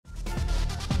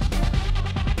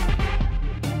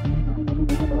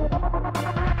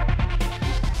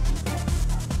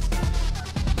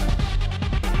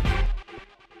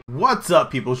What's up,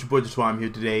 people? It's your boy Joshua. I'm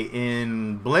here today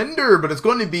in Blender, but it's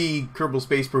going to be Kerbal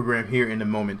Space Program here in a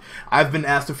moment. I've been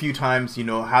asked a few times, you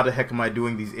know, how the heck am I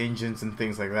doing these engines and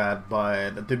things like that,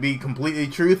 but to be completely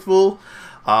truthful,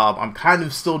 I'm kind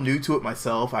of still new to it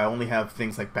myself. I only have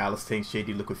things like ballast tanks,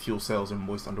 shady liquid fuel cells, and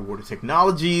moist underwater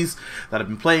technologies that I've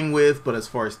been playing with, but as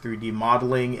far as 3D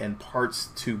modeling and parts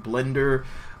to Blender,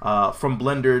 from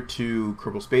Blender to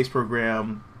Kerbal Space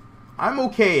Program, I'm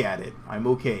okay at it. I'm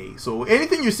okay. So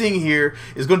anything you're seeing here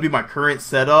is going to be my current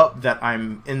setup that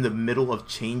I'm in the middle of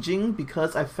changing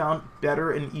because I found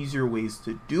better and easier ways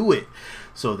to do it.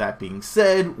 So that being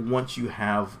said, once you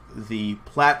have the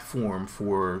platform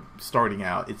for starting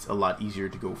out, it's a lot easier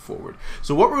to go forward.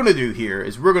 So what we're going to do here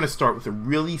is we're going to start with a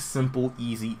really simple,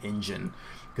 easy engine,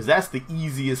 because that's the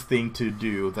easiest thing to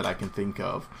do that I can think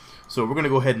of. So we're going to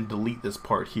go ahead and delete this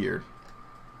part here.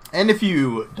 And if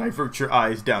you divert your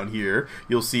eyes down here,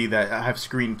 you'll see that I have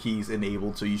screen keys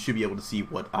enabled, so you should be able to see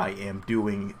what I am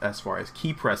doing as far as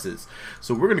key presses.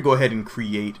 So we're going to go ahead and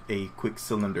create a quick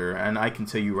cylinder, and I can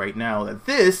tell you right now that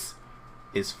this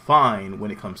is fine when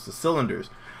it comes to cylinders.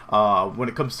 When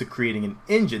it comes to creating an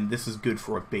engine, this is good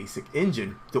for a basic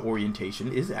engine. The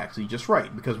orientation is actually just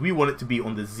right, because we want it to be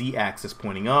on the Z-axis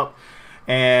pointing up.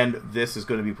 And this is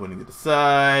going to be pointing to the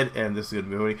side, and this is going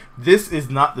to be pointing. This is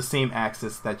not the same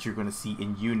axis that you're going to see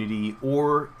in Unity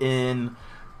or in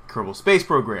Kerbal Space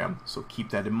Program, so keep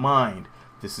that in mind.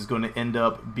 This is going to end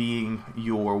up being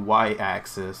your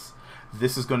Y-axis.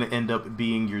 This is going to end up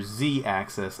being your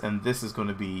Z-axis, and this is going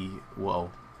to be,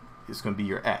 well, it's going to be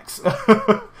your X. If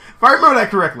I remember that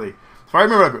correctly.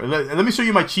 Let me show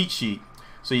you my cheat sheet.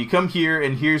 So you come here,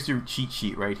 and here's your cheat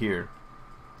sheet right here.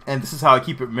 And this is how I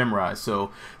keep it memorized. So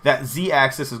that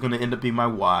Z-axis is going to end up being my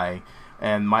Y,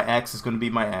 and my X is going to be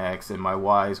my X, and my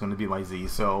Y is going to be my Z.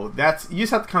 So that's, you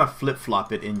just have to kind of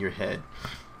flip-flop it in your head.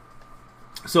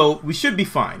 So we should be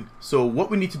fine. So what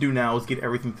we need to do now is get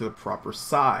everything to the proper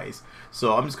size.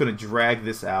 So I'm just going to drag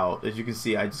this out. As you can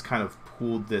see, I just kind of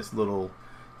pulled this little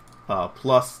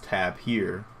plus tab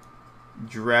here.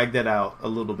 Drag that out a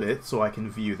little bit so I can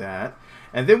view that.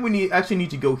 And then we actually need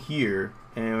to go here,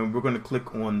 and we're going to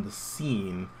click on the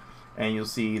scene, and you'll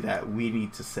see that we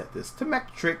need to set this to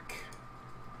metric,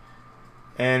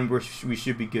 and we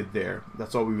should be good there.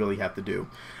 That's all we really have to do.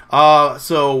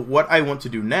 So what I want to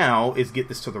do now is get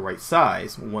this to the right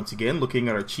size. Once again, looking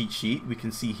at our cheat sheet, we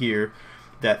can see here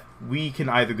that we can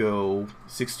either go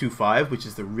 625, which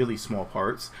is the really small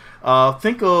parts.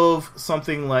 Think of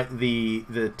something like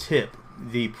the tip,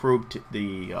 the probe,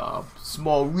 the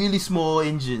small, really small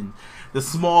engine, the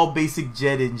small basic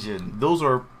jet engine. Those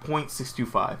are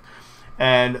 0.625,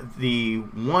 and the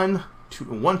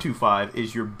 125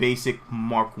 is your basic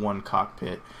Mark 1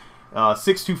 cockpit.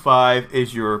 625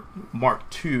 is your Mark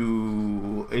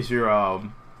 2, is your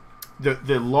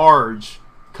the large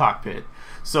cockpit.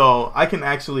 So I can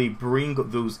actually bring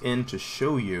those in to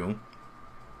show you.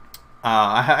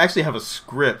 I actually have a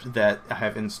script that I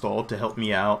have installed to help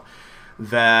me out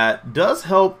that does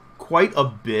help quite a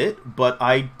bit, but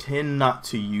I tend not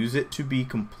to use it, to be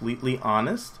completely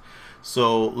honest.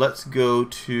 So let's go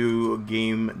to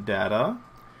game data,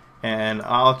 and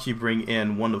I'll actually bring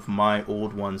in one of my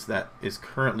old ones that is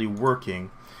currently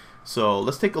working. So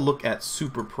let's take a look at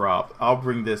Super Prop. I'll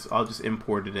just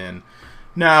import it in.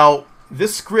 Now,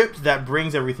 this script that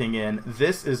brings everything in,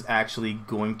 this is actually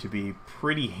going to be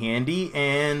pretty handy,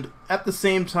 and at the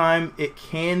same time, it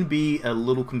can be a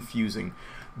little confusing.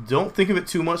 Don't think of it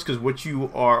too much, because what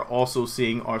you are also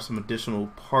seeing are some additional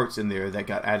parts in there that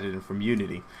got added in from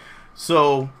Unity.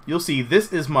 So you'll see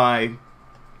this is my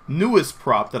newest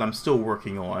prop that I'm still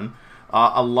working on.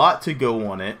 A lot to go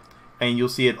on it. And you'll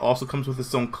see it also comes with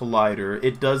its own collider.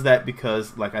 It does that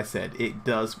because, like I said, it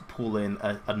does pull in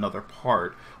another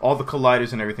part. All the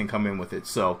colliders and everything come in with it.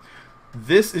 So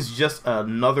this is just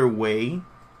another way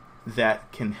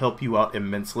that can help you out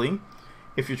immensely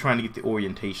if you're trying to get the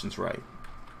orientations right.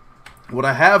 What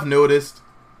I have noticed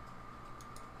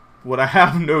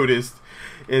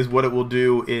is what it will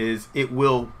do is it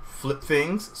will flip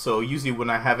things. So usually when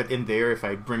I have it in there, if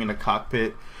I bring in a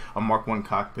cockpit, a Mark 1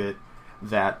 cockpit,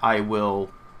 that I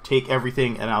will take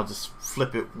everything and I'll just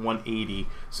flip it 180,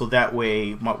 so that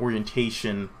way my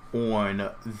orientation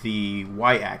on the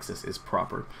Y-axis is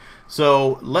proper.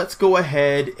 So let's go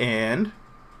ahead and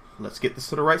let's get this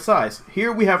to the right size.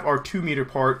 Here we have our 2 meter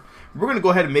part. We're going to go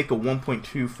ahead and make a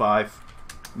 1.25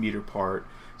 meter part.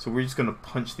 So we're just going to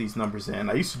punch these numbers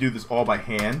in. I used to do this all by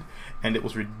hand, and it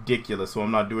was ridiculous, so I'm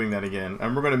not doing that again.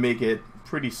 And we're going to make it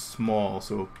pretty small,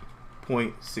 so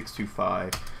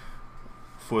 0.625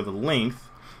 for the length.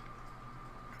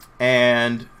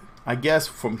 And I guess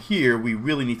from here we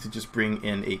really need to just bring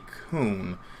in a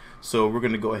cone. So we're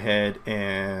going to go ahead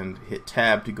and hit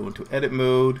tab to go into edit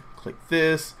mode, click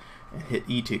this, and hit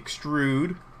E to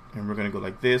extrude. And we're going to go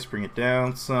like this, bring it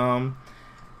down some,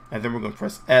 and then we're going to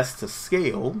press S to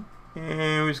scale,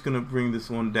 and we're just going to bring this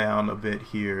one down a bit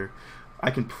here.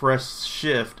 I can press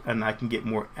shift and I can get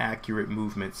more accurate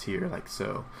movements here, like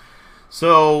so.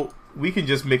 So we can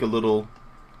just make a little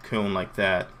cone like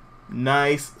that.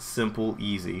 Nice, simple,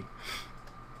 easy.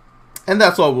 And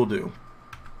that's all we'll do.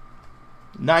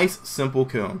 Nice, simple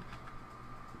cone.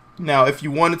 Now, if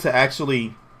you wanted to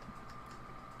actually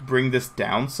bring this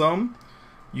down some,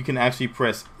 you can actually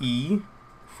press E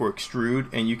for extrude,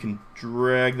 and you can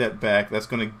drag that back. That's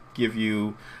going to give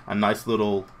you a nice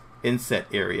little inset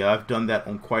area. I've done that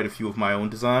on quite a few of my own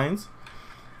designs.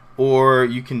 Or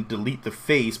you can delete the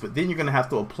face, but then you're going to have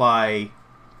to apply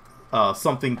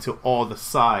something to all the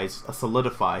sides, a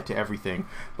solidify to everything.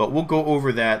 But we'll go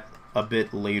over that a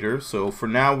bit later. So for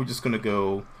now, we're just going to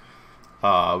go,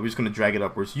 we're just going to drag it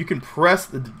upwards. You can press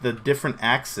the different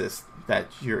axis that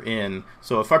you're in.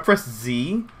 So if I press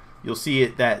Z, you'll see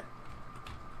it, that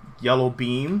yellow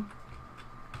beam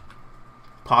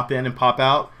pop in and pop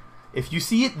out. If you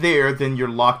see it there, then you're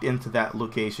locked into that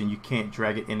location. You can't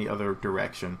drag it any other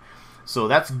direction. So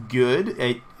that's good.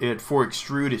 For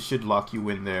extrude, it should lock you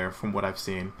in there from what I've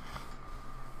seen.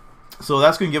 So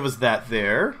that's going to give us that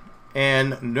there.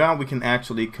 And now we can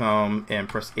actually come and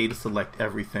press A to select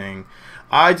everything.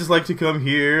 I just like to come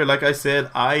here. Like I said,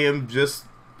 I'm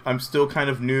still kind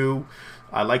of new.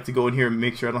 I like to go in here and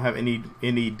make sure I don't have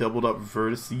any doubled up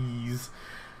vertices.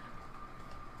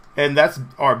 And that's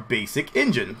our basic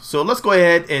engine. So let's go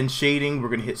ahead and shading. We're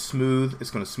going to hit smooth. It's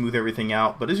going to smooth everything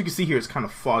out. But as you can see here, it's kind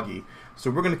of foggy.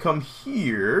 So we're going to come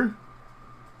here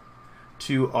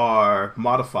to our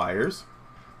modifiers,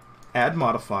 add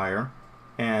modifier,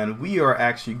 and we are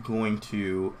actually going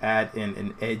to add in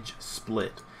an edge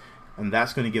split. And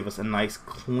that's going to give us a nice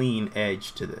clean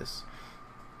edge to this.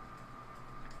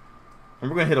 And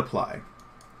we're going to hit apply.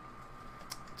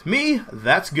 To me,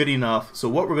 that's good enough. So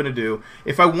what we're going to do,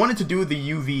 if I wanted to do the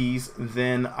UVs,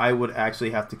 then I would actually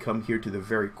have to come here to the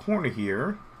very corner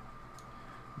here,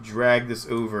 drag this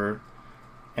over,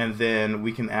 and then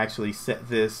we can actually set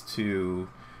this to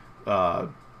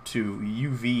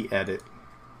UV edit.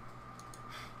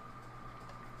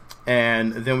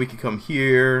 And then we can come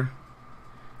here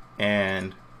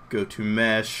and go to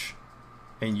mesh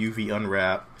and UV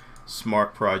unwrap,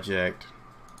 smart project.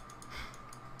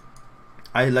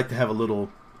 I like to have a little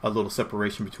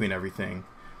separation between everything,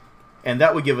 and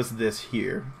that would give us this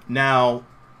here. Now,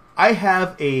 I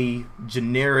have a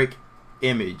generic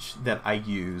image that I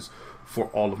use for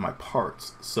all of my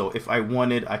parts. So if I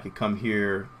wanted, I could come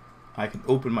here, I can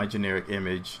open my generic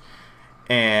image,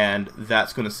 and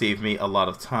that's going to save me a lot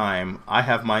of time. I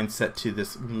have mine set to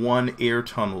this one air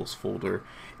tunnels folder,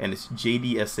 and it's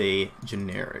JDSA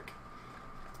generic.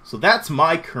 So that's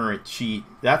my current sheet.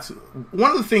 That's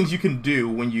one of the things you can do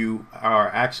when you are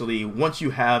actually, once you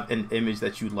have an image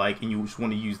that you like and you just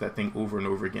want to use that thing over and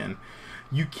over again,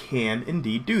 you can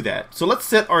indeed do that. So let's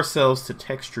set ourselves to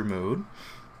texture mode.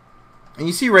 And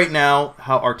you see right now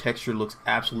how our texture looks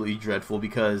absolutely dreadful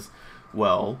because,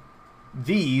 well,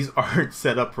 these aren't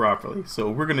set up properly. So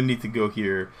we're going to need to go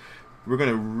here. We're going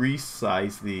to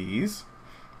resize these.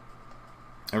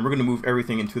 And we're going to move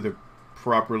everything into the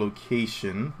proper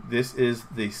location. This is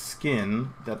the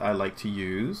skin that I like to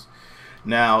use.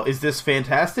 Now, is this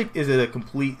fantastic? Is it a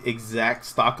complete exact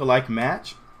stock-alike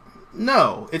match?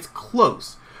 No, it's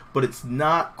close, but it's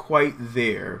not quite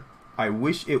there. I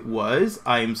wish it was.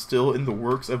 I am still in the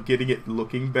works of getting it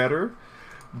looking better,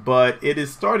 but it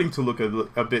is starting to look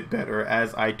a bit better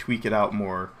as I tweak it out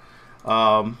more.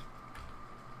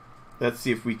 Let's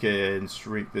see if we can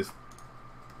shrink this.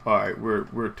 Alright,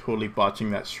 we're totally botching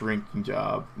that shrinking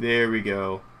job. There we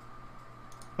go.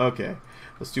 Okay,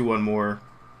 let's do one more.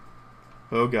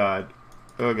 Oh god.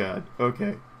 Oh god.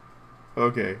 Okay.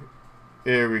 Okay.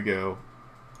 There we go.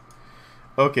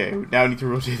 Okay, now I need to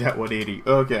rotate that 180.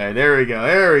 Okay, there we go.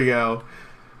 There we go.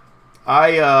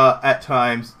 I, at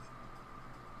times,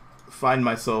 find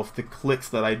myself, the clicks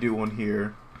that I do on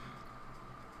here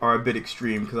are a bit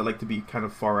extreme because I like to be kind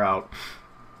of far out.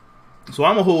 So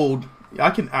I'm gonna hold, I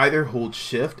can either hold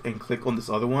shift and click on this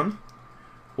other one,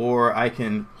 or I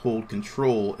can hold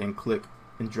control and click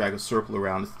and drag a circle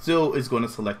around. It still is going to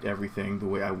select everything the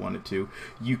way I want it to.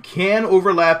 You can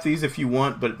overlap these if you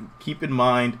want, but keep in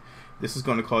mind this is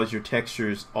going to cause your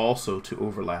textures also to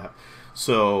overlap.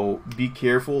 So be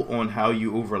careful on how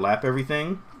you overlap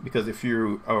everything, because if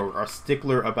you are a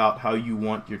stickler about how you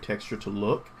want your texture to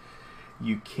look,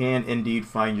 you can indeed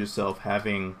find yourself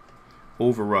having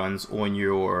overruns on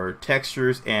your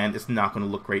textures, and it's not going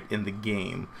to look great in the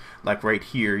game. Like right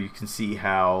here, you can see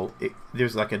how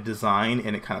there's like a design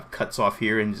and it kind of cuts off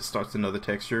here and just starts another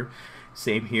texture.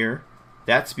 Same here.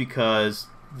 That's because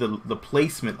the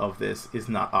placement of this is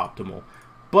not optimal.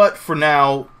 But for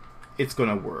now, it's going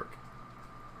to work.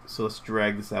 So let's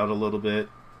drag this out a little bit.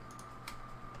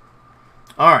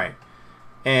 Alright.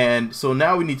 And so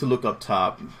now we need to look up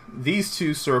top. These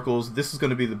two circles, this is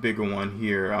going to be the bigger one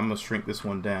here. I'm going to shrink this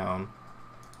one down.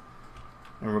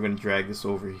 And we're going to drag this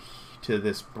over to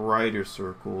this brighter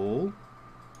circle.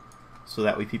 So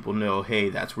that way people know, hey,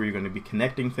 that's where you're going to be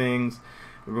connecting things.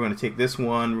 And we're going to take this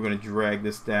one, we're going to drag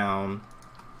this down.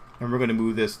 And we're going to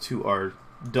move this to our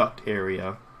duct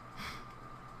area.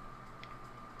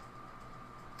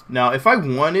 Now, if I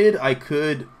wanted, I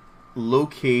could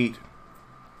locate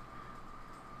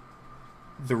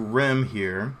the rim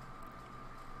here,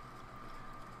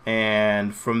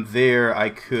 and from there I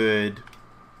could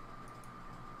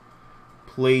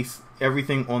place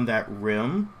everything on that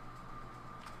rim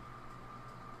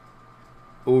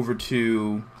over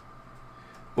to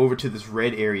this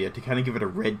red area to kind of give it a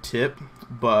red tip,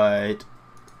 but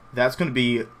that's going to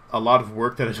be a lot of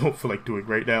work that I don't feel like doing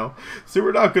right now, so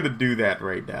we're not going to do that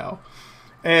right now.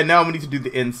 And now we need to do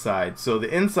the inside. So the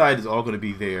inside is all going to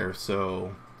be there,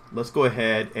 so let's go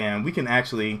ahead and we can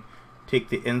actually take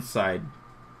the inside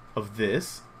of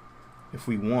this if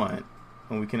we want,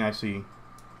 and we can actually,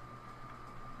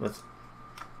 let's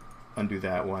undo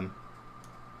that one,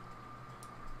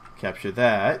 capture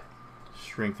that,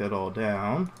 shrink that all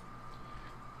down,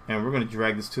 and we're going to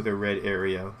drag this to the red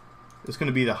area. It's going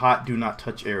to be the hot do not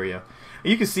touch area.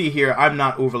 And you can see here I'm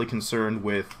not overly concerned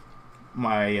with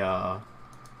my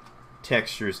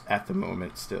textures at the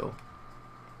moment still.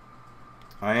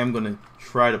 I am going to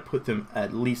try to put them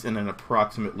at least in an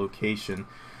approximate location.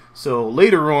 So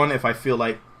later on, if I feel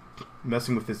like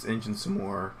messing with this engine some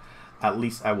more, at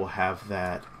least I will have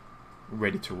that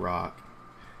ready to rock.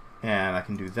 And I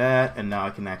can do that, and now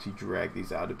I can actually drag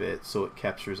these out a bit so it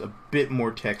captures a bit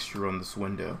more texture on this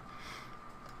window.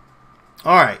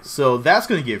 Alright, so that's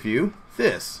going to give you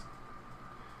this.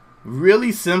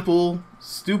 Really simple,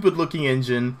 stupid looking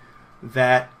engine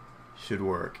that should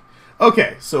work.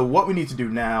 Okay, so what we need to do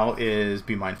now is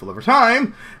be mindful of our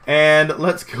time, and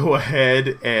let's go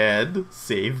ahead and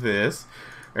save this.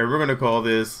 And we're going to call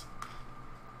this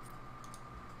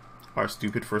our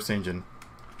stupid first engine.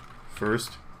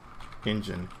 First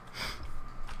engine.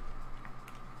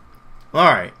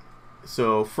 Alright,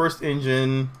 so first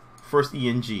engine, first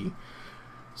ENG.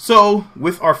 So,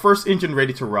 with our first engine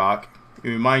ready to rock,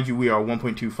 remind you we are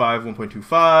 1.25,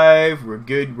 1.25, we're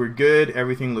good,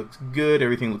 everything looks good,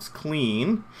 everything looks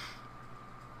clean.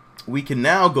 We can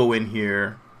now go in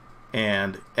here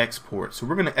and export. So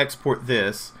we're going to export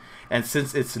this, and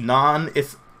since it's not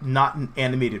an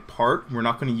animated part, we're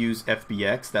not going to use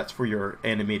FBX, that's for your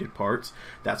animated parts.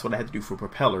 That's what I had to do for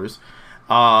propellers.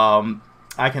 I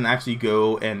can actually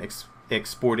go and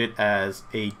export it as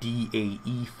a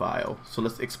DAE file. So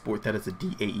let's export that as a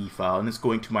DAE file, and it's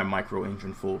going to my micro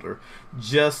engine folder,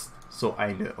 just so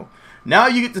I know. Now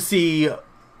you get to see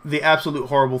the absolute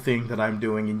horrible thing that I'm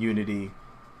doing in Unity.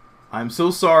 I'm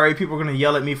so sorry, people are going to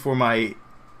yell at me for my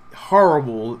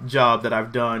horrible job that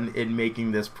I've done in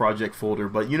making this project folder,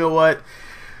 but you know what?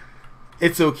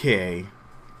 It's okay.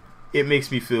 It makes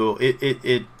me feel,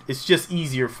 it's just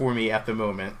easier for me at the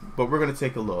moment, but we're going to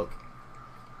take a look.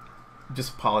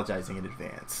 Just apologizing in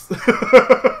advance.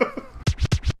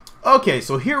 Okay,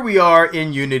 so here we are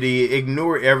in Unity.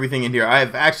 Ignore everything in here.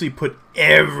 I've actually put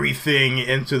everything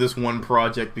into this one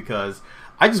project because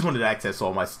I just wanted to access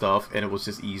all my stuff, and it was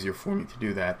just easier for me to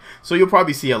do that. So you'll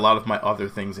probably see a lot of my other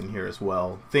things in here as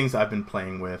well, things I've been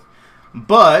playing with.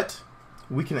 But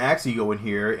we can actually go in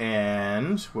here,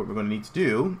 and what we're going to need to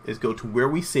do is go to where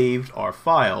we saved our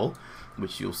file,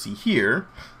 which you'll see here.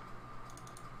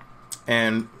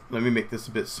 And let me make this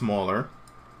a bit smaller.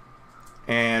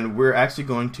 And we're actually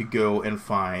going to go and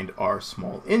find our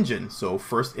small engine. So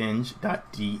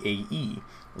firsteng.dae.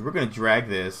 And we're going to drag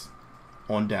this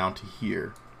on down to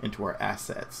here into our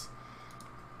assets.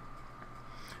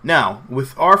 Now,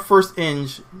 with our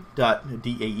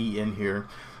firsteng.dae in here,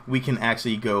 we can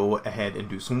actually go ahead and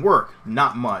do some work.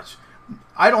 Not much.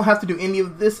 I don't have to do any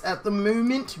of this at the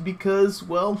moment because,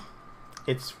 well,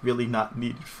 it's really not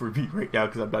needed for me right now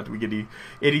because I'm not doing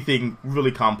anything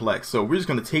really complex. So we're just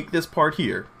going to take this part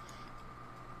here.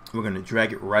 We're going to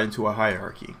drag it right into our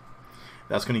hierarchy.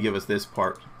 That's going to give us this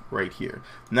part right here.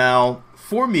 Now,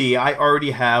 for me, I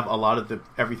already have a lot of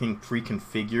everything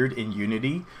pre-configured in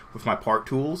Unity with my part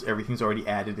tools. Everything's already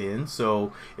added in.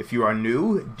 So if you are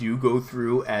new, do go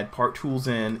through, add part tools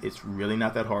in. It's really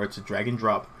not that hard. It's a drag and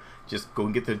drop. Just go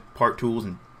and get the part tools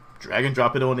and drag and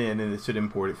drop it on in, and it should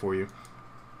import it for you.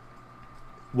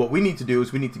 What we need to do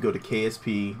is we need to go to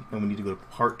KSP, and we need to go to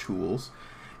part tools,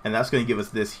 and that's going to give us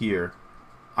this here.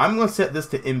 I'm going to set this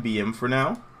to NBM for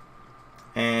now.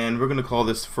 And we're going to call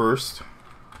this first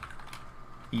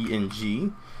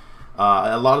ENG.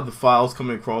 A lot of the files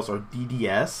coming across are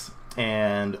DDS,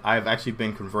 and I've actually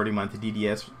been converting mine to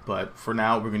DDS, but for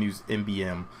now we're going to use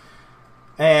NBM.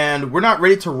 And we're not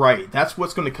ready to write. That's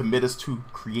what's going to commit us to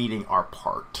creating our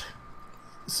part.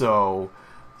 So,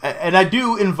 and I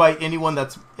do invite anyone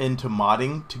that's into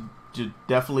modding to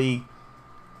definitely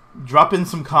drop in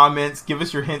some comments, give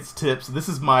us your hints, tips. This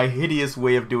is my hideous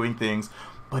way of doing things,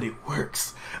 but it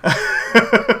works.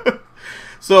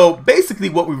 So basically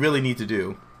what we really need to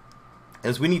do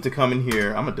is we need to come in here.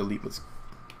 I'm going to delete this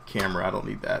camera. I don't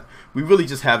need that. We really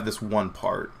just have this one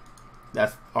part.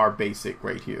 That's our basic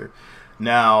right here.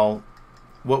 Now,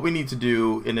 what we need to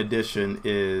do in addition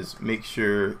is make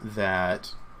sure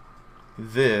that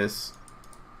this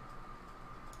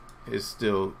is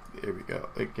still, here we go.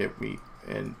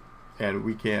 And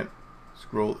we can't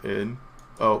scroll in.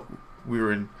 Oh, we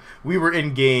were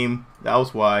in game. That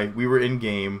was why we were in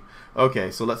game.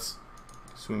 Okay, so let's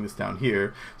swing this down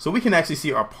here so we can actually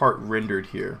see our part rendered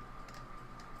here.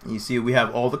 You see we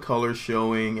have all the colors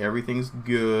showing, everything's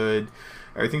good,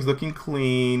 everything's looking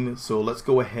clean. So let's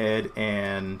go ahead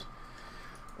and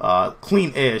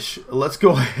clean-ish. Let's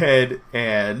go ahead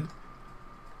and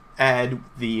add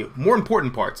the more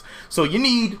important parts. So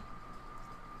you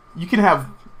can have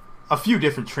a few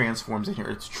different transforms in here.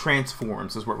 It's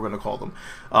transforms is what we're going to call them.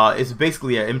 It's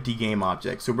basically an empty game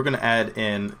object. So we're going to add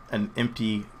in an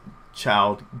empty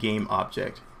child game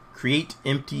object. Create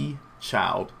empty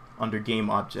child under game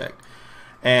object.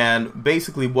 And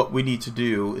basically what we need to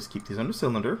do is keep these under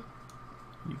cylinder.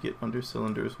 You get under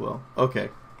cylinder as well. Okay.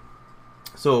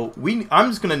 So I'm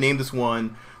just going to name this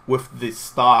one with the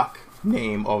stock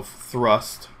name of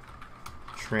thrust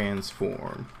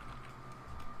transform.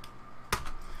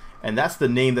 And that's the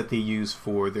name that they use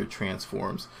for their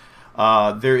transforms.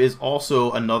 There is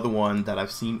also another one that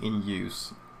I've seen in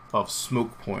use of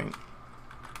smoke point.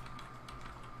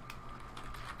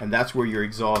 And that's where your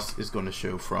exhaust is going to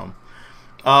show from.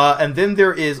 And then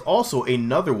there is also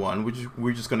another one, which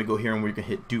we're just going to go here and we're going to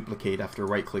hit duplicate after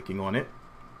right-clicking on it.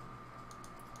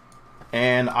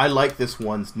 And I like this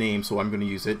one's name, so I'm going to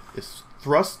use it. It's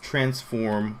thrust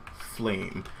transform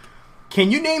flame. Can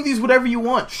you name these whatever you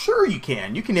want? Sure you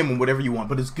can. You can name them whatever you want,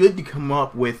 but it's good to come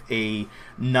up with a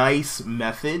nice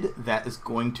method that is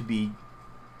going to be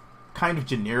kind of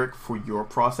generic for your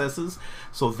processes.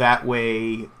 So that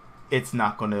way it's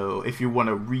not going to, if you want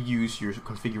to reuse your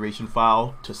configuration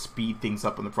file to speed things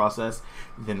up in the process,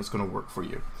 then it's going to work for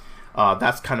you.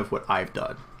 That's kind of what I've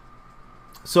done.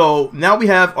 So now we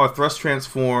have our thrust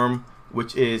transform,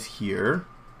 which is here.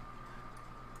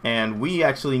 And we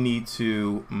actually need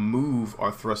to move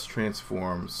our thrust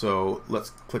transform. So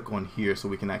let's click on here so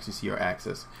we can actually see our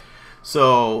axis.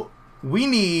 So we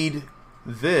need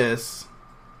this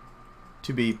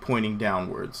to be pointing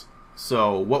downwards.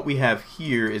 So what we have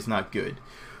here is not good.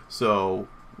 So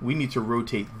we need to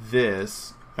rotate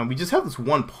this. And we just have this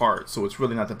one part, so it's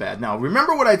really not that bad. Now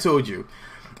remember what I told you.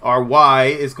 Our Y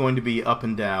is going to be up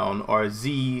and down. Our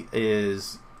Z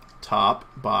is top,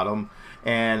 bottom.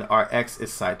 And our X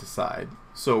is side to side.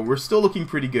 So we're still looking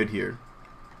pretty good here.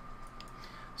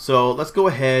 So let's go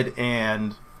ahead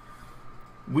and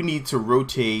we need to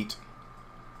rotate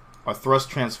our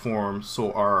thrust transform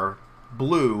so our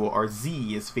blue, our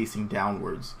Z, is facing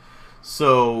downwards.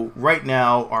 So right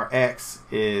now our X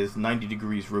is 90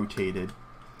 degrees rotated.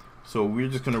 So we're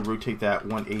just going to rotate that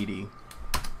 180.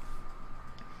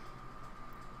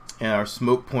 And our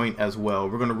smoke point as well.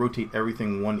 We're going to rotate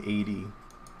everything 180.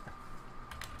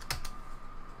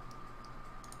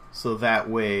 So that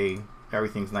way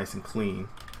everything's nice and clean.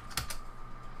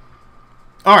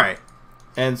 Alright,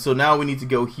 and so now we need to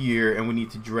go here and we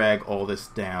need to drag all this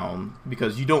down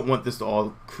because you don't want this to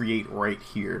all create right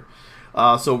here.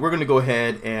 So we're going to go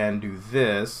ahead and do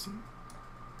this.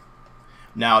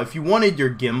 Now if you wanted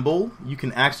your gimbal, you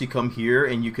can actually come here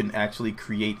and you can actually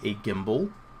create a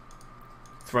gimbal.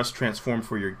 Thrust transform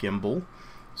for your gimbal.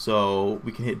 So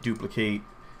we can hit duplicate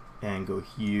and go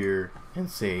here and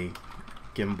say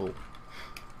gimbal.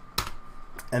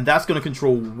 And that's going to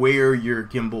control where your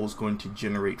gimbal is going to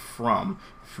generate from.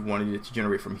 If you wanted it to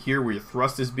generate from here, where your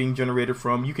thrust is being generated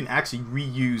from, you can actually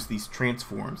reuse these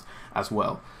transforms as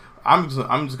well. I'm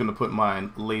just going to put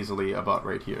mine lazily about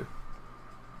right here.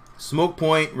 Smoke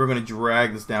point, we're going to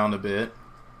drag this down a bit.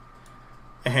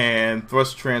 And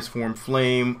thrust transform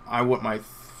flame, I want my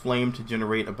flame to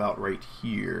generate about right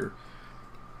here.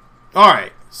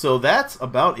 Alright, so that's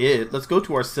about it. Let's go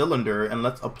to our cylinder and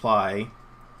let's apply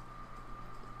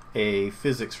a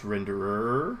physics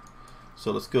renderer.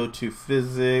 So let's go to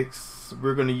physics.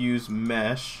 We're going to use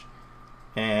mesh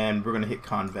and we're going to hit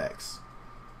convex.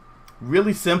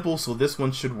 Really simple, so this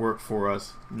one should work for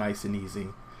us nice and easy.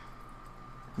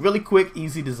 Really quick,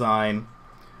 easy design.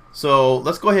 So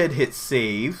let's go ahead and hit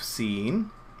save scene.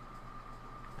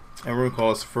 And we're going to call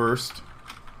this first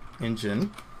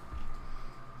engine.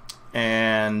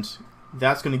 And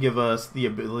that's going to give us the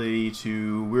ability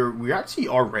to, we actually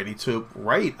are ready to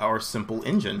write our simple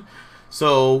engine.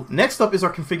 So next up is our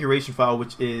configuration file,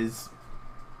 which is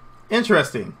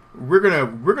interesting. We're gonna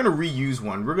reuse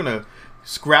one. We're gonna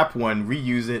scrap one,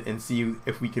 reuse it, and see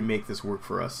if we can make this work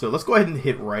for us. So let's go ahead and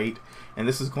hit write, and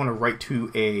this is going to write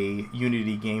to a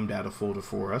Unity game data folder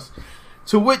for us,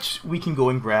 to which we can go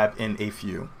and grab in a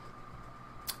few.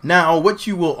 Now, what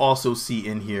you will also see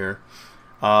in here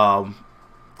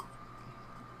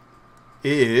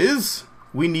is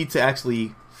we need to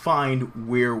actually find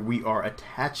where we are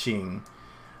attaching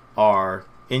our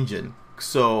engine.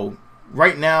 So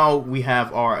right now we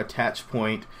have our attach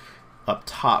point up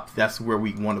top. That's where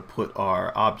we want to put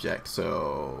our object.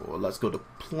 So let's go to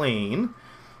plane,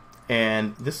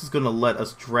 and this is going to let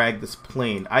us drag this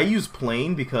plane. I use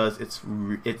plane because it's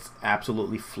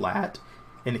absolutely flat,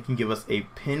 and it can give us a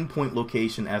pinpoint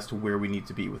location as to where we need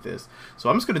to be with this.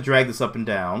 So I'm just going to drag this up and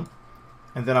down,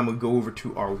 and then I'm going to go over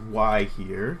to our Y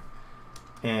here,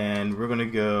 and we're going to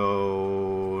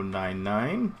go 9,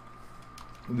 9.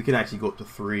 We can actually go up to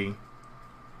 3.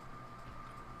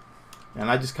 And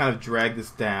I just kind of drag this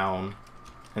down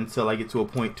until I get to a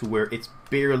point to where it's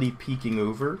barely peeking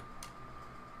over.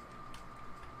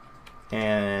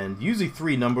 And usually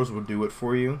 3 numbers will do it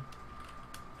for you.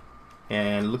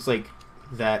 And it looks like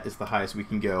that is the highest we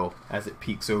can go as it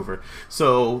peaks over.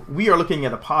 So we are looking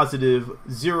at a positive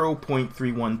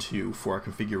 0.312 for our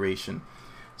configuration.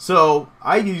 So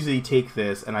I usually take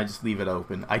this and I just leave it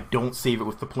open. I don't save it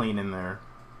with the plane in there,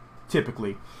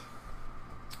 typically.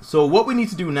 So what we need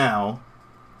to do now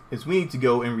is we need to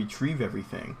go and retrieve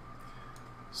everything.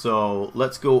 So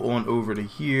let's go on over to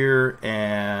here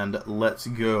and let's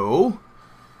go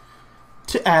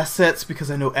to assets,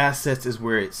 because I know assets is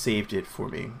where it saved it for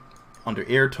me. Under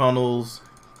air tunnels,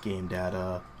 game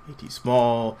data, AT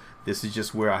small. This is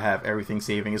just where I have everything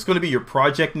saving. It's going to be your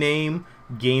project name,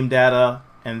 game data,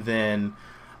 and then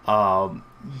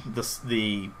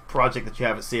the project that you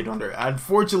have it saved under.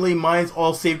 Unfortunately, mine's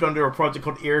all saved under a project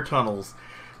called air tunnels.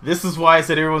 This is why I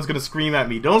said everyone's going to scream at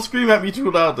me. Don't scream at me too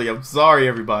loudly. I'm sorry,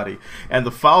 everybody. And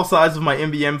the file size of my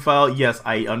MBM file, yes,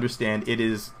 I understand. It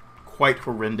is quite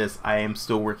horrendous. I am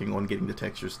still working on getting the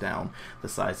textures down. The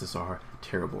sizes are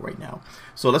terrible right now.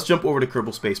 So let's jump over to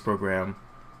Kerbal Space Program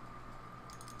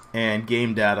and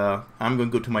game data. I'm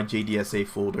going to go to my JDSA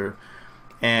folder,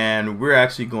 and we're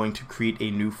actually going to create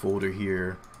a new folder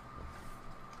here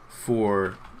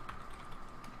for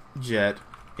jet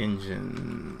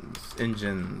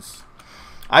engines.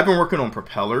 I've been working on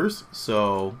propellers,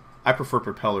 so I prefer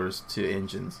propellers to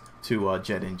engines, to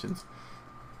jet engines.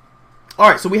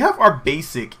 Alright, so we have our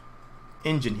basic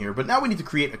engine here, but now we need to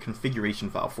create a configuration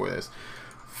file for this.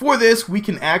 For this, we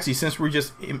can actually, since we're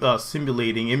just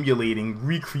emulating,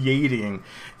 recreating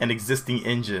an existing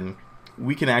engine,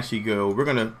 we can actually go,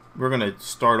 we're gonna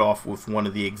start off with one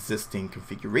of the existing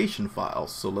configuration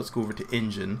files. So let's go over to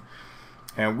engine,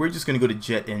 and we're just gonna go to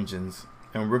jet engines,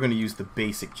 and we're gonna use the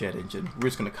basic jet engine. We're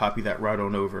just gonna copy that right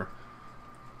on over,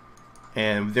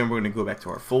 and then we're gonna go back to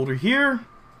our folder here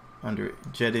under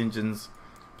jet engines,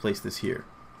 place this here.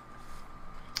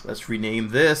 Let's rename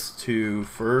this to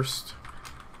first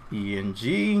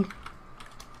ENG.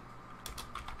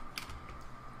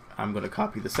 I'm going to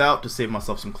copy this out to save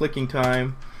myself some clicking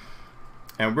time,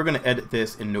 and we're going to edit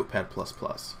this in Notepad++.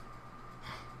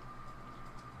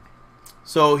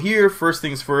 So here, first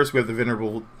things first, we have the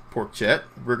venerable pork jet.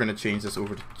 We're going to change this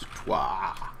over to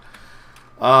trois.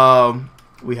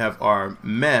 We have our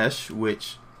mesh,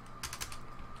 which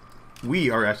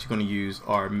we are actually going to use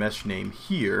our mesh name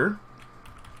here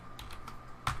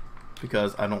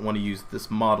because I don't want to use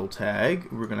this model tag.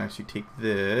 We're going to actually take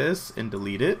this and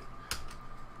delete it.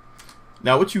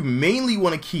 Now, what you mainly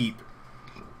want to keep,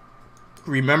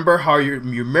 remember how you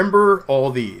remember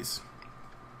all these.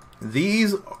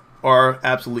 These are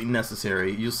absolutely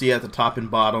necessary. You'll see at the top and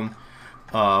bottom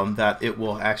that it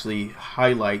will actually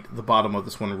highlight the bottom of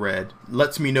this one red.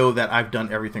 Lets me know that I've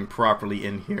done everything properly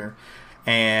in here,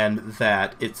 and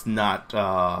that it's not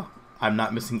I'm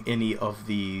not missing any of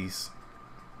these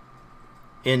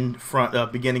in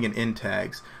front beginning and end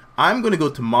tags. I'm going to go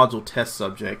to module test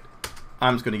subject.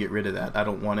 I'm just going to get rid of that. I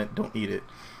don't want it. Don't need it.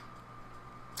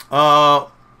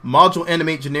 Module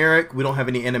animate generic. We don't have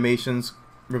any animations.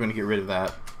 We're going to get rid of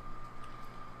that.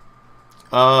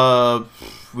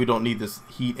 We don't need this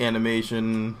heat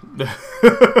animation.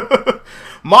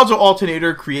 Module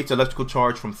alternator creates electrical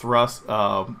charge from thrust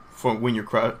from when your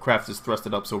craft is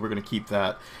thrusted up, so we're going to keep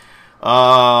that.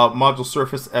 Module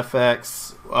surface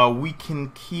FX, we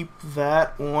can keep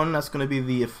that on. That's going to be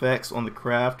the effects on the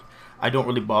craft. I don't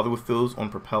really bother with those on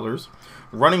propellers.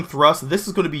 Running thrust, this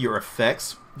is going to be your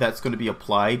effects that's going to be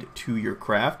applied to your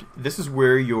craft. This is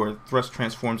where your thrust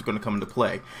transform is going to come into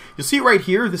play. You'll see right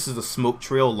here, this is a smoke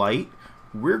trail light.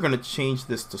 We're going to change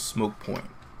this to smoke point,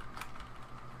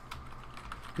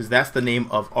 because that's the name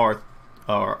of our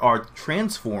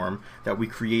transform that we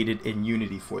created in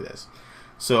Unity for this.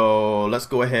 So let's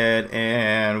go ahead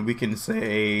and we can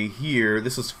say here,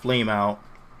 this is flame out.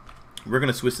 We're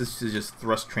going to switch this to just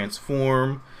thrust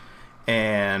transform,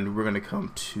 and we're going to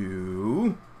come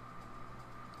to,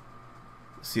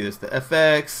 see, that's the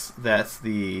FX, that's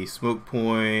the smoke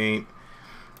point.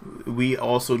 We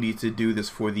also need to do this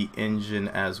for the engine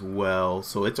as well.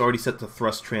 So it's already set to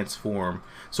thrust transform.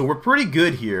 So we're pretty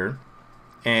good here,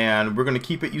 and we're going to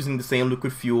keep it using the same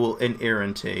liquid fuel and air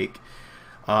intake.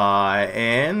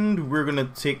 And we're going to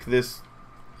take this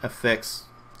effects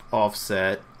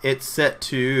offset. It's set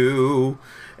to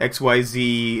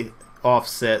XYZ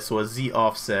offset, so a Z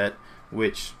offset,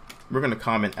 which we're going to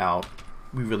comment out.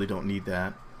 We really don't need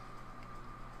that.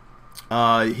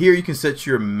 Here you can set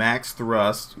your max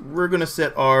thrust. We're going to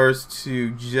set ours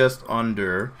to just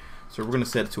under, so we're going to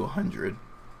set it to 100.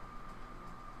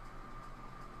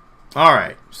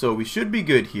 Alright, so we should be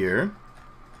good here.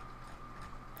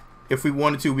 If we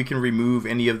wanted to, we can remove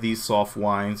any of these soft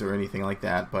winds or anything like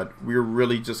that, but we're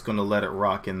really just going to let it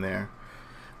rock in there.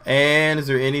 And is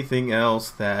there anything else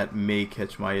that may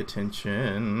catch my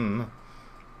attention?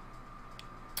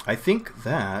 I think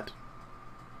that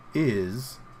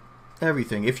is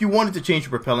everything. If you wanted to change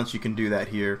your propellants, you can do that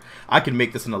here. I can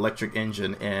make this an electric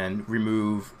engine and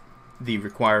remove the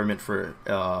requirement for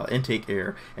intake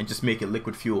air and just make it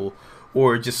liquid fuel,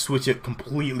 or just switch it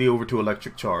completely over to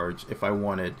electric charge if I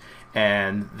wanted,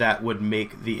 and that would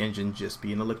make the engine just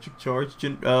be an electric charge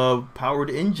powered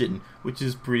engine, which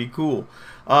is pretty cool.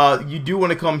 You do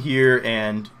want to come here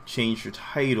and change your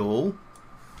title.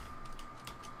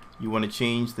 You want to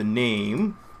change the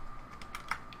name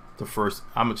to first.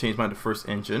 I'm going to change mine to first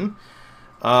engine.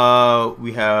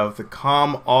 We have the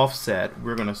COM offset.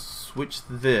 We're going to switch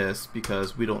this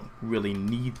because we don't really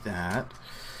need that.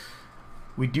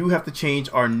 We do have to change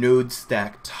our node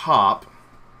stack top.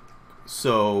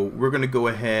 So we're going to go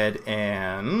ahead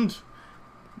and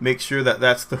make sure that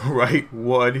that's the right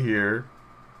one here,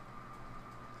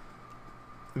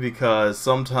 because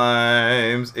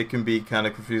sometimes it can be kind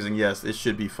of confusing. Yes, it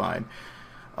should be fine.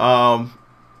 I'm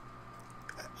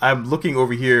looking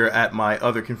over here at my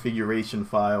other configuration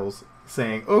files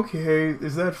saying, okay,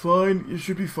 is that fine? It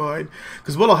should be fine.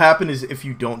 Because what will happen is if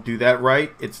you don't do that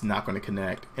right, it's not going to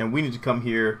connect. And we need to come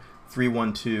here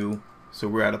 312, so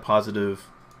we're at a positive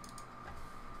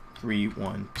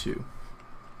 312.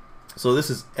 So this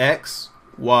is X,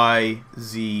 Y,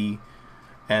 Z,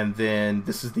 and then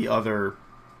this is the other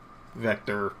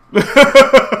vector.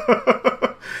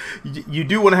 You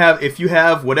do want to have, if you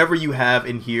have whatever you have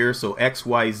in here, so X,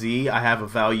 Y, Z, I have a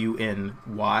value in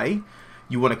Y.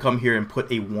 You want to come here and put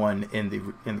a 1 in the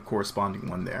corresponding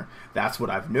one there. That's what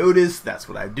I've noticed. That's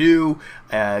what I do.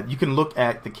 You can look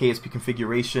at the KSP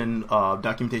configuration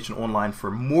documentation online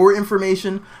for more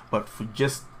information, but for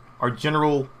just our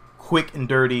general quick and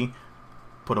dirty,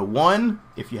 put a 1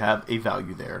 if you have a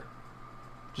value there.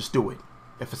 Just do it.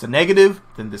 If it's a negative,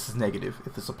 then this is negative.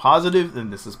 If it's a positive, then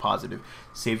this is positive.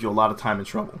 Saves you a lot of time and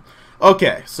trouble.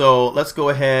 Okay, so let's go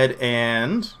ahead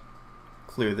and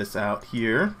clear this out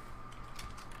here.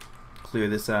 Clear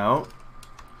this out.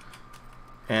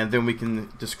 And then we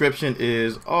can, description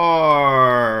is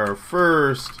our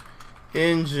first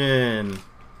engine.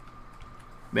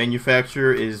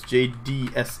 Manufacturer is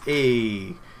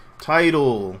JDSA.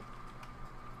 Title,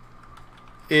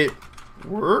 it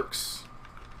works.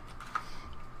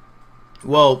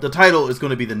 Well, the title is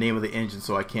going to be the name of the engine,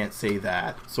 so I can't say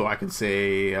that. So I can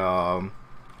say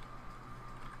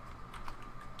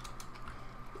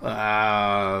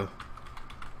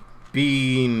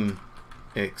bean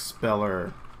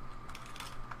expeller.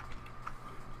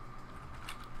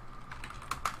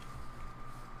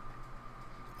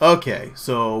 Okay,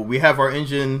 so we have our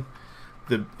engine,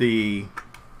 the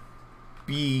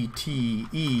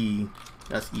BTE,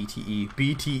 that's ETE,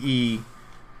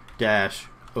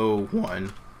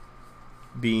 BTE-01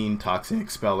 bean toxin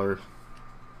expeller.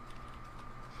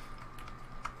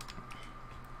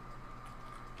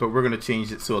 But we're going to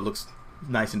change it so it looks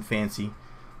nice and fancy.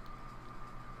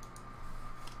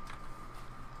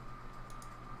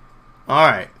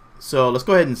 Alright, so let's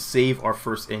go ahead and save our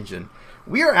first engine.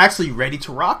 We are actually ready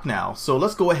to rock now. So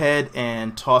let's go ahead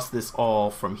and toss this all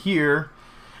from here.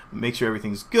 Make sure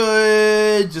everything's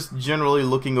good. Just generally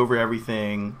looking over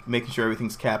everything, making sure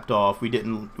everything's capped off. We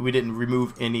didn't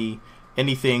remove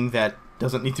anything that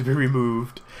doesn't need to be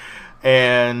removed.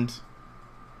 And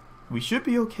we should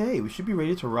be okay. We should be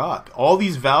ready to rock. All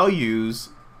these values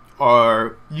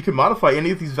are, you can modify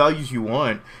any of these values you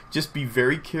want. Just be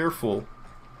very careful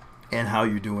in how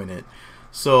you're doing it.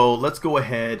 So let's go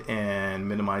ahead and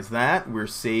minimize that. We're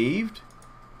saved.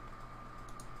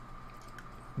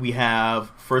 We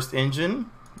have first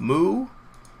engine, moo,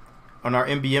 on our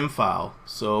MBM file.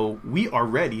 So we are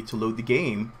ready to load the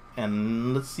game.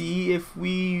 And let's see if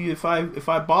I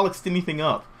bollocksed anything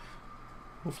up.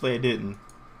 Hopefully I didn't.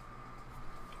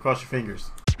 Cross your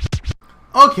fingers.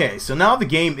 Okay, so now the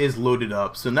game is loaded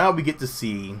up. So now we get to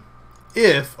see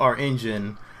if our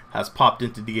engine has popped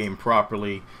into the game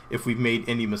properly, if we've made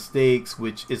any mistakes,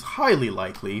 which is highly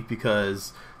likely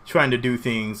because trying to do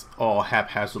things all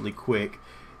haphazardly quick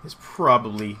is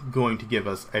probably going to give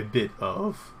us a bit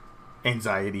of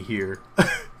anxiety here.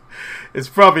 It's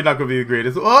probably not going to be the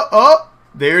greatest. Oh,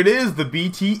 there it is, the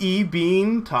BTE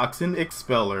bean toxin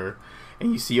expeller.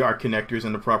 And you see our connectors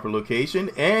in the proper location,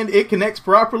 and it connects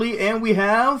properly, and we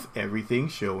have everything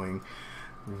showing.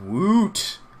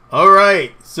 Woot!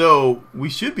 Alright, so we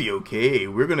should be okay.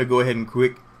 We're going to go ahead and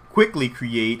quickly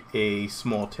create a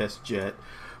small test jet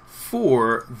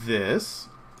for this.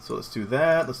 So let's do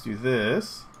that. Let's do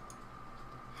this.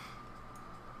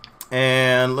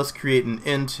 And let's create an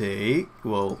intake.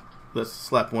 Well, let's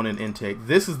slap one in intake.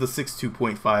 This is the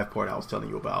 62.5 part I was telling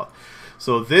you about.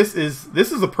 So this is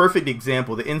a perfect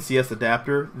example. The NCS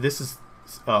adapter, this is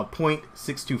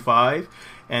 0.625,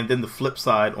 and then the flip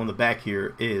side on the back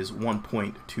here is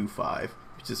 1.25,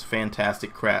 which is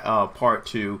fantastic part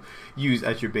to use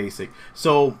as your basic.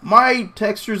 So my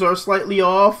textures are slightly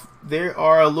off. They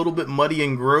are a little bit muddy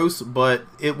and gross, but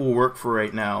it will work for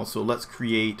right now. So let's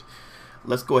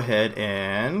go ahead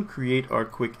and create our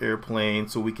quick airplane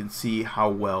so we can see how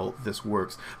well this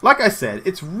works. Like I said,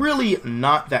 it's really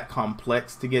not that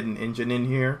complex to get an engine in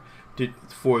here,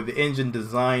 for the engine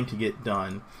design to get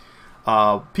done.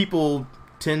 People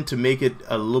tend to make it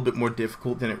a little bit more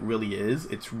difficult than it really is.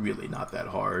 It's really not that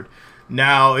hard.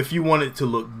 Now, if you want it to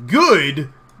look good,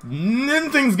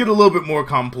 then things get a little bit more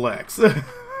complex.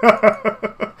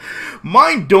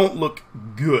 Mine don't look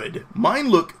good. Mine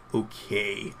look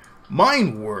okay.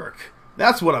 Mine work.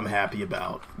 That's what I'm happy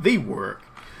about. They work.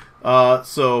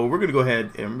 So we're gonna go ahead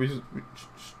and we're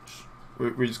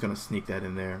just gonna sneak that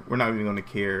in there. We're not even gonna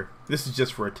care. This is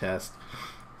just for a test.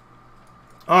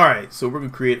 Alright, so we're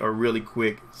gonna create a really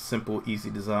quick, simple, easy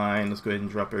design. Let's go ahead and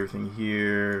drop everything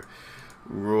here.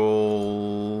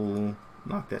 Roll.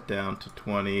 Knock that down to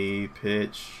 20.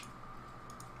 Pitch.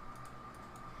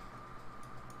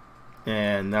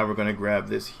 And now we're gonna grab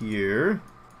this here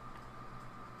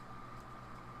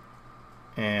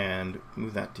and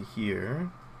move that to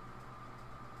here.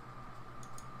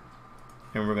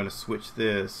 And we're going to switch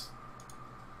this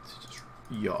to just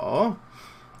yaw.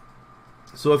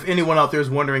 So if anyone out there is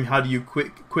wondering how do you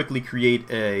quickly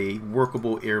create a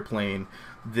workable airplane,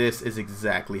 this is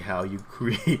exactly how you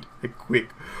create a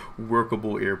quick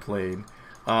workable airplane.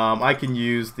 I can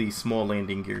use the small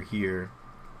landing gear here.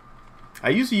 I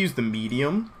usually use the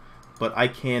medium, but I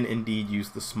can indeed use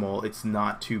the small. It's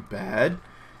not too bad.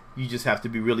 You just have to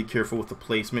be really careful with the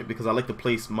placement, because I like to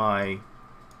place mine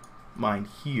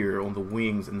here on the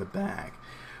wings in the back,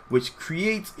 which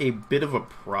creates a bit of a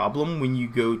problem when you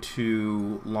go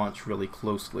to launch really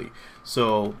closely.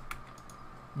 So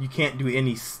you can't do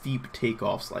any steep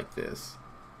takeoffs like this.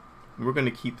 We're going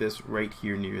to keep this right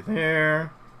here near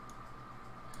there,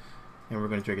 and we're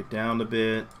going to drag it down a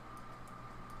bit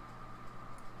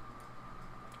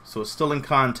so it's still in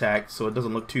contact, so it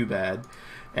doesn't look too bad.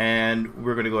 And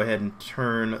we're going to go ahead and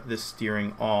turn this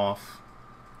steering off,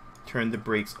 turn the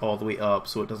brakes all the way up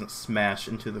so it doesn't smash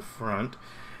into the front,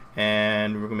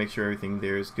 and we're going to make sure everything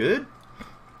there is good.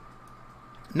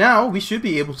 Now we should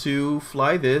be able to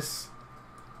fly this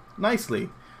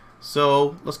nicely.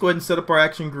 So let's go ahead and set up our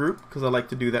action group, because I like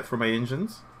to do that for my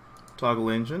engines. Toggle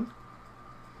engine.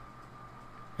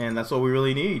 And that's all we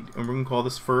really need. And we're going to call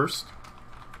this first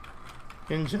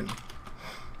engine.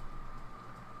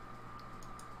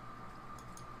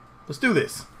 Let's do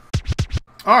this.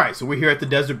 Alright, so we're here at the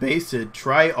desert base to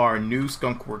try our new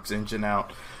Skunkworks engine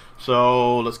out.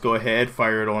 So let's go ahead,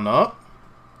 fire it on up.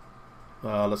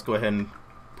 Let's go ahead and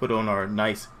put on our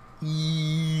nice,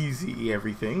 easy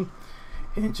everything.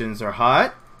 Engines are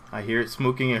hot. I hear it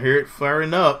smoking. I hear it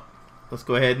firing up. Let's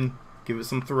go ahead and give it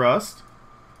some thrust.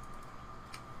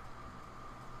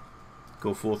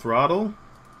 Go full throttle.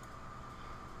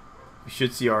 We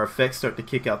should see our effects start to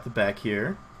kick out the back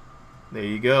here. There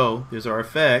you go. There's our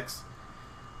effects.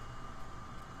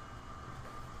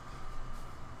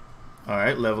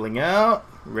 Alright, leveling out.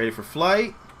 Ready for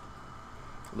flight.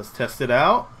 Let's test it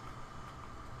out.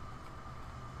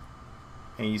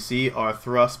 And you see our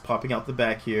thrust popping out the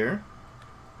back here.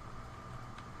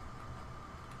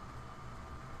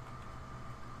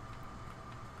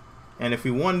 And if we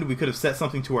wanted, we could have set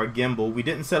something to our gimbal. We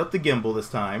didn't set up the gimbal this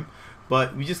time,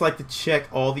 but we just like to check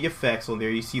all the effects on there.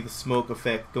 You see the smoke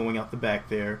effect going out the back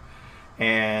there.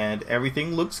 And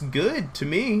everything looks good to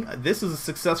me. This is a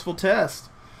successful test.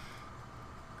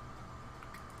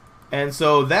 And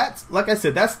so that's, like I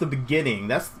said, that's the beginning.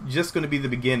 That's just going to be the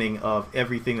beginning of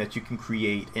everything that you can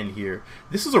create in here.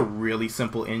 This is a really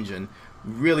simple engine,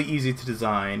 really easy to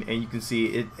design, and you can see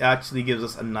it actually gives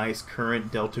us a nice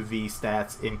current delta V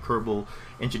stats in Kerbal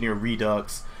Engineer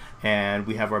Redux. And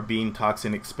we have our beam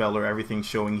toxin expeller, everything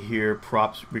showing here,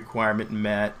 props requirement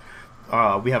met.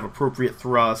 We have appropriate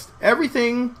thrust.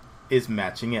 Everything is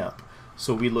matching up,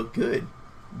 so we look good.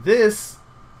 This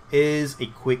is a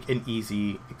quick and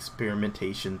easy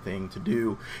experimentation thing to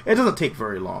do. It doesn't take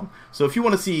very long. So if you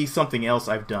want to see something else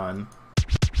I've done,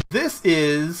 this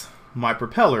is my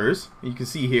propellers. You can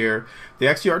see here they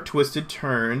actually are twisted,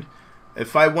 turned.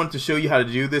 If I want to show you how to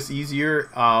do this easier,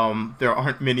 there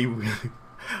aren't many really.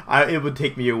 It would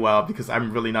take me a while because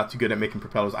I'm really not too good at making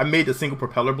propellers. I made a single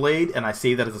propeller blade and I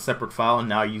saved that as a separate file, and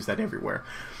now I use that everywhere.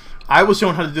 I was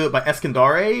shown how to do it by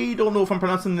Eskandare. Don't know if I'm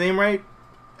pronouncing the name right.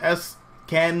 Eskandare?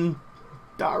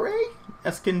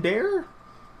 Eskander?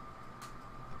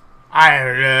 I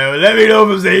don't know. Let me know if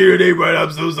I'm saying your name right.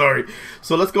 I'm so sorry.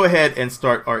 So let's go ahead and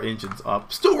start our engines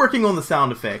up. Still working on the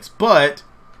sound effects, but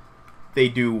they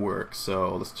do work.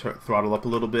 So let's throttle up a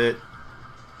little bit.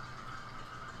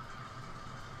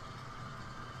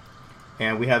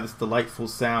 And we have this delightful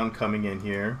sound coming in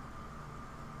here.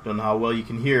 Don't know how well you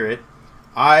can hear it.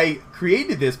 I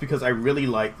created this because I really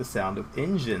like the sound of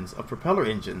engines, of propeller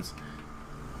engines.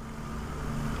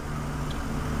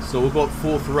 So we'll go up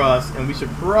full thrust, and we should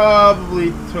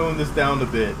probably tone this down a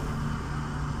bit.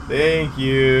 Thank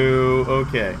you.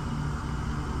 Okay.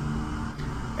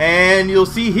 And you'll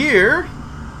see here,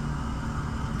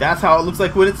 that's how it looks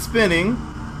like when it's spinning.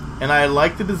 And I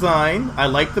like the design. I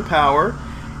like the power.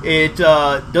 It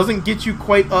doesn't get you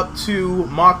quite up to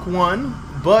Mach 1,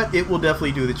 but it will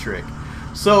definitely do the trick.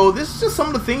 So this is just some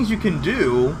of the things you can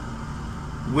do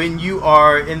when you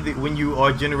are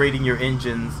generating your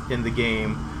engines in the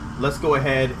game. Let's go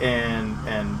ahead and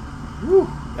whew,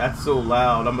 that's so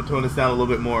loud. I'm gonna tone this down a little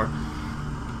bit more.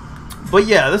 But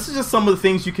yeah, this is just some of the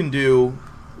things you can do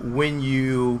when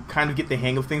you kind of get the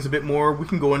hang of things a bit more. We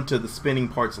can go into the spinning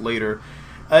parts later.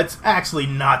 It's actually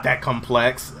not that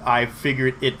complex. I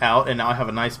figured it out, and now I have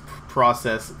a nice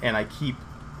process, and I keep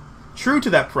true to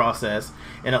that process,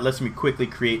 and it lets me quickly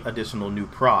create additional new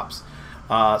props.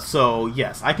 So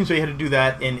yes, I can show you how to do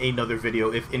that in another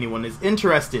video if anyone is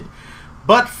interested.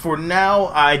 But for now,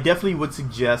 I definitely would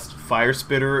suggest Fire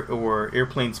Spitter or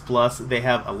Airplanes Plus. They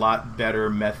have a lot better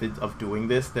methods of doing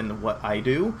this than what I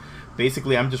do.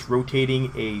 Basically, I'm just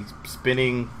rotating a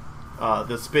spinning,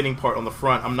 the spinning part on the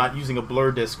front. I'm not using a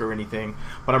blur disc or anything,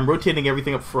 but I'm rotating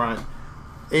everything up front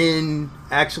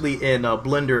actually in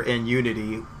Blender and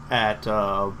Unity at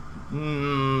I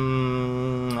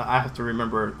have to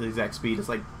remember the exact speed. It's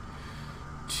like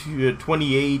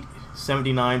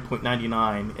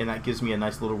 2879.99, and that gives me a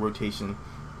nice little rotation.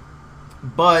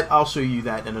 But I'll show you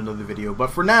that in another video. But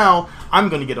for now, I'm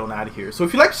going to get on out of here. So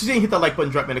if you like what you see, hit that like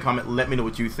button, drop me in a comment, let me know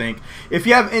what you think. If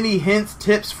you have any hints,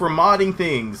 tips for modding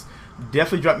things,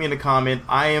 definitely drop me in a comment.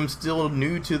 I am still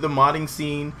new to the modding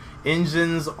scene.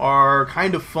 Engines are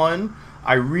kind of fun.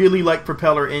 I really like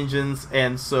propeller engines,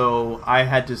 and so I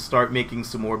had to start making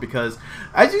some more because,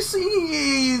 as you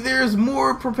see, there's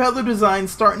more propeller designs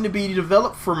starting to be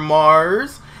developed for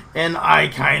Mars, and I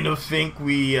kind of think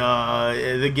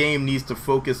the game needs to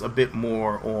focus a bit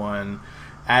more on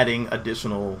adding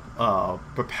additional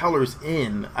propellers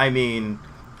in. I mean,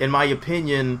 in my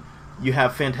opinion, you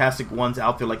have fantastic ones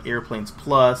out there like Airplanes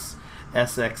Plus,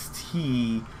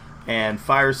 SXT, and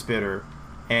Fire Spitter.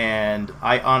 And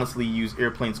I honestly use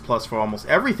Airplanes Plus for almost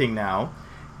everything now.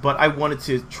 But I wanted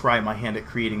to try my hand at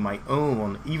creating my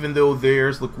own. Even though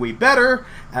theirs look way better,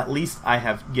 at least I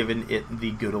have given it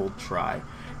the good old try.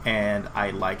 And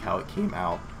I like how it came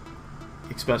out.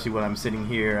 Especially when I'm sitting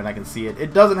here and I can see it.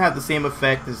 It doesn't have the same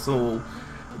effect as the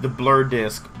blur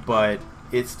disc, but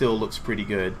it still looks pretty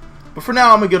good. But for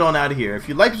now, I'm going to get on out of here. If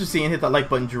you like what you're seeing, hit that like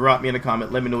button, drop me in a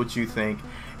comment, let me know what you think.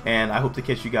 And I hope to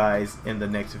catch you guys in the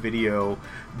next video.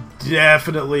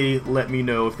 Definitely let me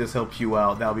know if this helps you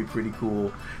out. That would be pretty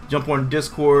cool. Jump on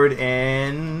Discord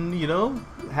and, you know,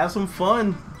 have some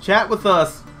fun. Chat with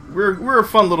us. We're a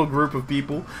fun little group of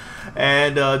people.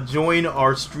 And join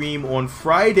our stream on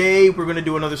Friday. We're going to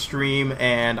do another stream.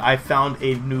 And I found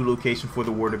a new location for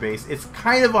the water base. It's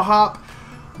kind of a hop,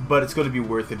 but it's going to be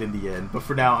worth it in the end. But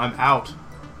for now, I'm out.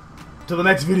 Till the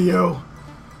next video.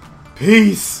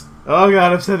 Peace. Oh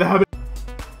god, I've said that.